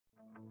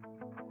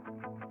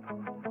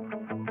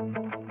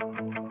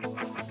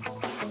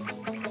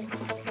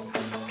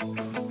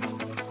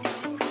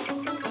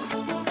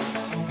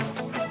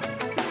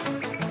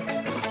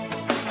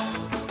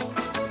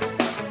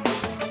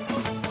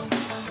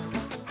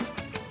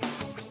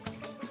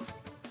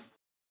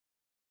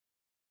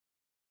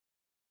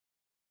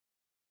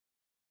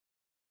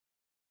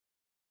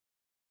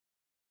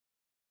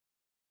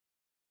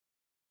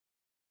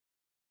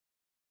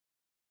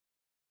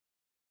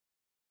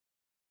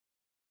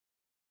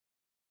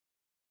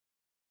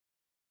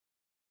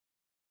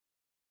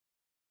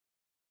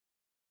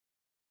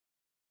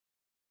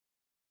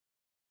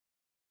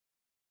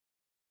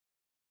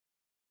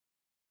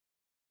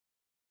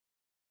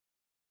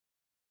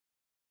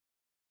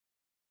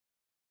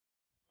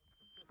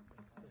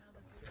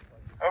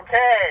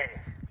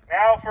Okay,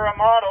 now for a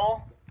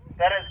model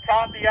that has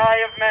caught the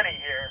eye of many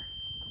here.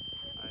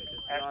 All right,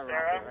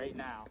 SARA, right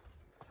now.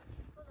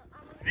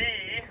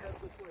 the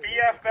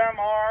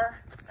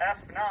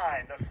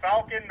BFMRF9, the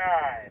Falcon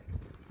 9.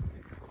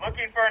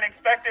 Looking for an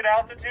expected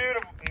altitude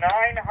of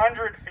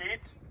 900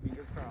 feet.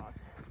 Fingers crossed.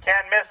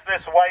 Can't miss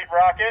this white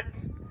rocket.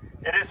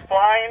 It is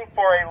flying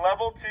for a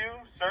level 2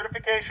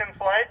 certification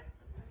flight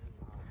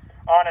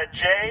on a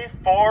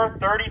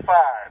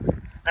J435.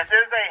 This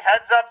is a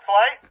heads-up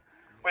flight,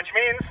 which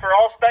means for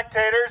all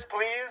spectators,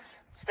 please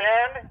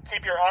stand,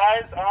 keep your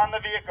eyes on the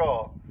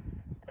vehicle.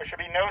 There should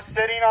be no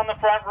sitting on the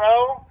front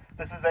row.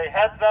 This is a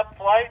heads-up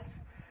flight,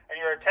 and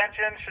your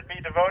attention should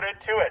be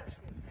devoted to it.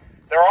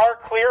 There are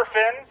clear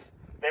fins.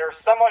 They are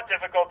somewhat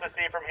difficult to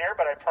see from here,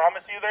 but I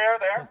promise you they are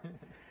there.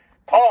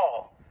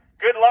 Paul,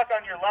 good luck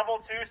on your level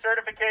 2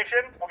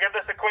 certification. We'll give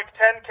this a quick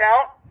 10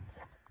 count.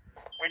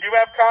 We do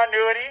have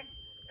continuity.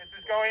 This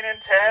is going in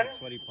 10,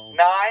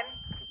 9,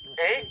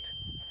 8,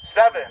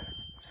 7,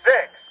 6,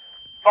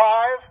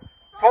 5,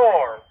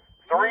 4,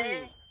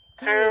 3,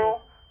 2,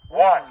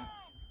 1.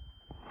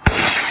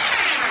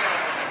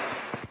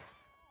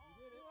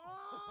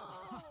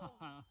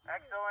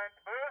 Excellent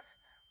boost.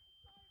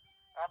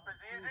 Up is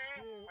easy.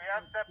 We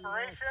have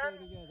separation.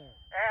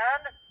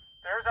 And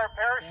there's our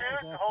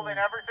parachute holding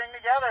everything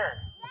together.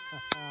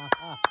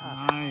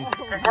 Nice.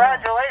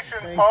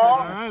 Congratulations, Paul.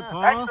 All right,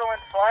 Paul.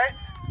 Excellent flight.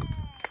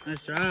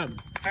 Nice job.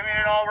 Assuming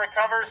it all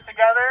recovers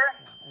together,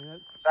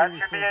 that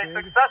should be a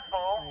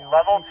successful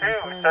level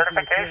 2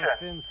 certification.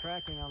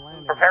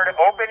 Prepare to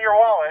open your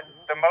wallet.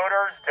 The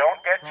motors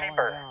don't get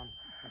cheaper.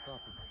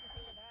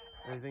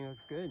 Everything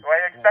looks good. Do I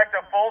expect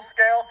a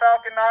full-scale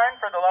Falcon 9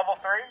 for the level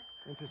 3?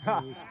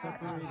 Interesting, you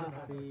separated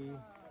the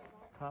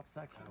top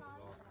section.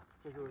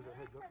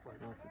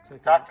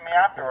 Talk to me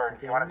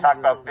afterwards. You want to talk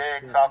about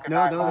big Falcon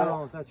 9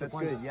 models? That's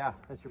good, yeah.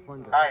 That's your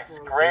plunger. Nice,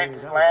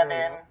 great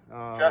landing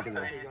just to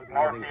the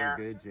north here.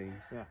 Good,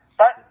 James. Yeah.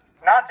 But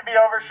not to be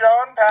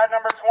overshown, pad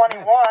number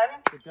 21.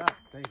 Good job.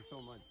 Thank you so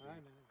much. All right,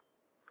 man.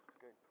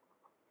 Good.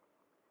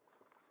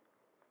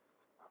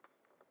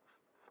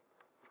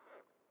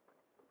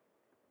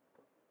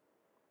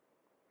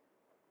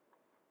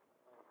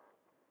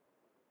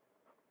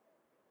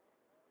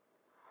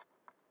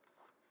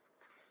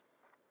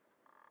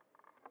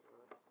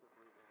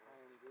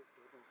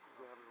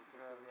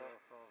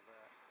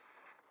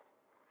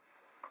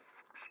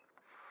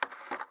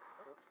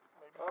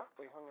 Oh,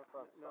 we hung up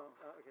on No,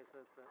 okay, so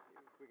it's,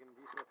 we can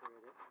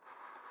deseparate it.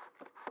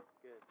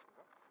 Good.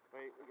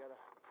 Wait, we gotta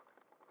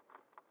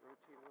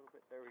rotate a little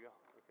bit. There we go.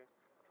 Okay.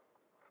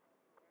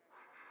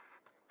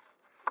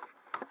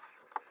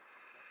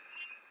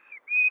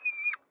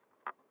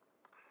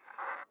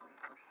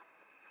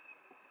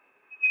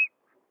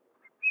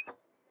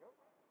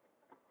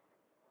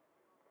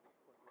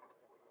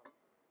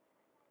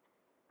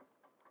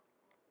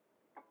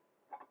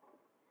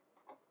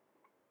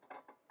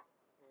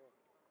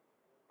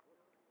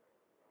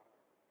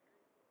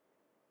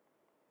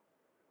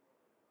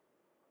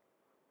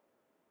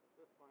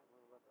 At this point, when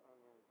we left on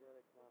the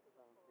energetics, now it's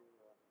time to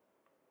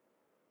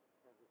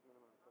have this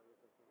minimum, so I guess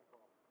that's gonna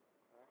call.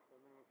 Alright, so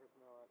minimum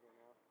personnel out here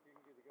now. You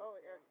can do the Oh,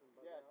 Eric,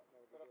 yeah,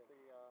 set up the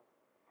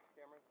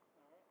cameras.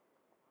 Alright.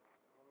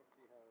 Let me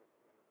see how this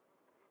goes.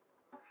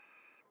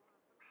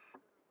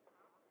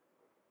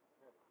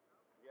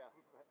 Yeah.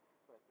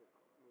 But it's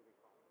moving.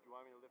 Do you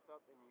want me to lift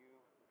up and you?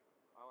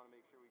 I want to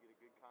make sure we get a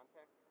good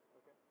contact.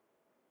 Okay.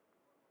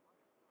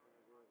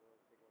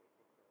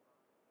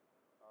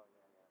 Oh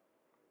yeah, yeah.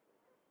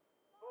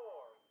 4,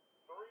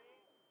 3,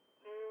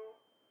 2,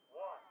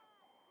 1.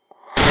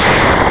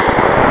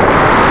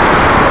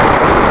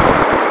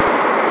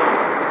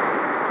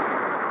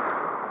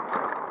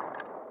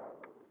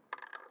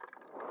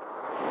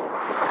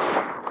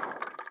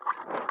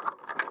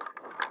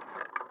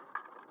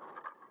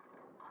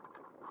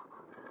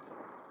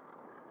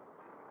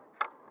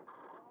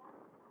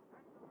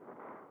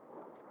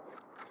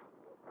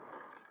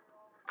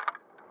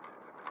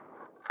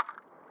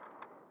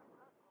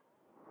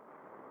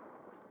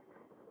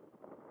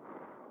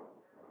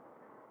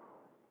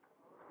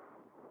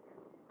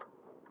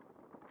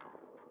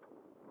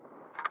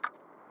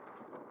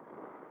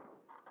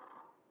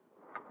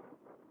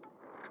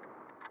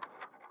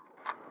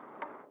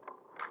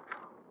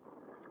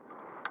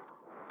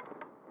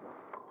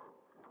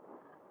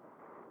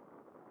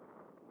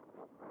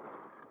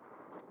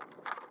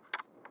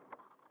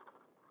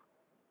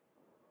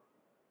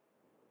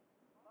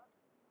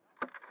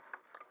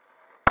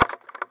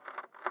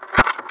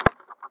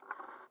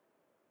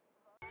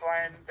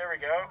 There we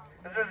go.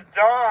 This is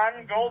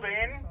Don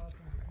Golding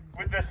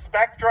with the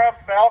Spectra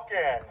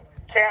Falcon.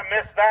 Can't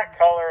miss that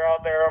color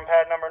out there on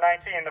pad number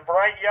 19. The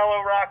bright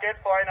yellow rocket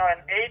flying on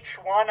an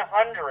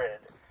H100.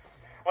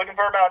 Looking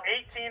for about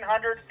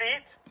 1,800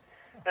 feet.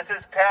 This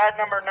is pad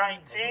number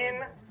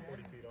 19.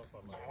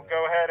 We'll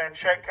go ahead and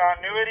check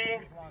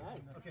continuity.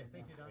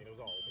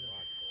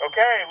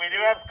 Okay, we do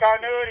have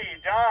continuity.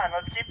 Don,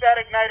 let's keep that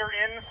igniter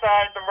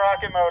inside the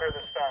rocket motor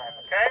this time,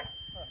 okay?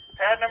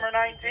 Pad number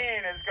 19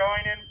 is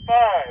going in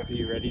 5,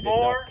 Be ready to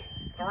 4,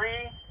 duck.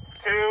 3,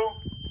 2,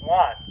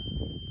 1.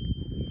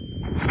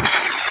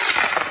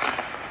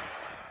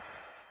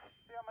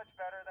 See how much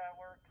better that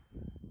works?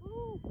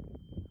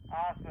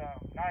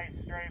 Awesome. Nice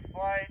straight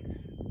flight.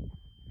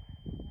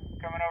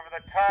 Coming over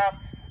the top.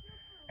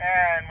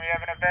 And we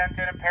have an event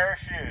in a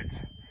parachute.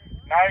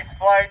 Nice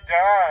flight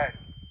done.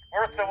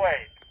 Worth the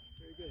wait.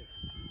 Very good.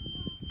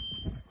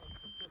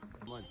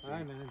 All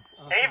right, man.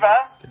 Awesome. Ava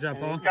Good job,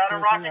 Paul. got a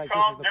Seriously, rocket like, this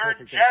called is the Dirt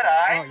perfect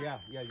Jedi. Oh,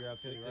 yeah, you're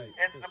absolutely right. It's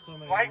There's the so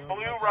many light unknowns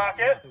blue about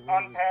rocket that, the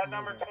on wheels, pad you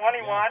number know,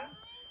 21,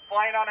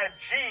 flying on a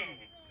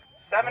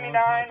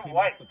G79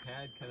 white.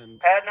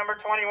 Pad number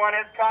 21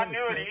 is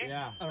continuity.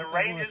 Yeah. The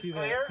range is see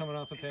clear. that coming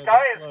off the The pad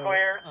sky that is slow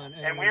clear, on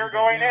and any we are way you go.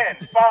 going Yeah.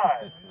 in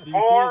 5, Did you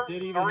 4, see it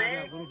did even 3, have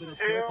that little bit of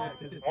 2, tilt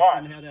because it just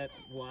 1. didn't have that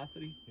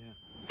velocity? Yeah.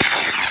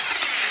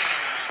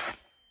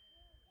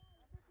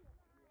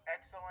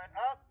 Excellent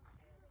up.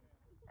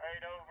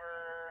 Right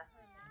over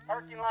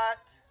parking lot.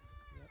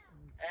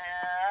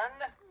 And,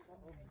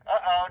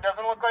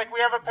 doesn't look like we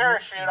have a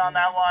parachute on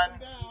that one.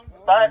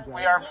 But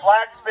we are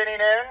flat spinning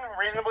in,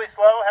 reasonably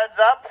slow, heads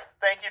up.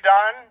 Thank you,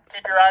 Don.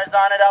 Keep your eyes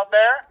on it out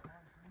there.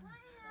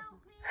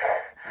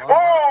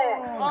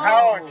 Oh,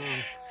 ouch.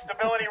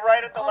 Stability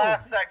right at the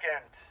last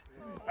second.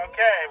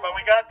 Okay, but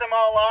we got them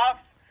all off.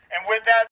 And with that,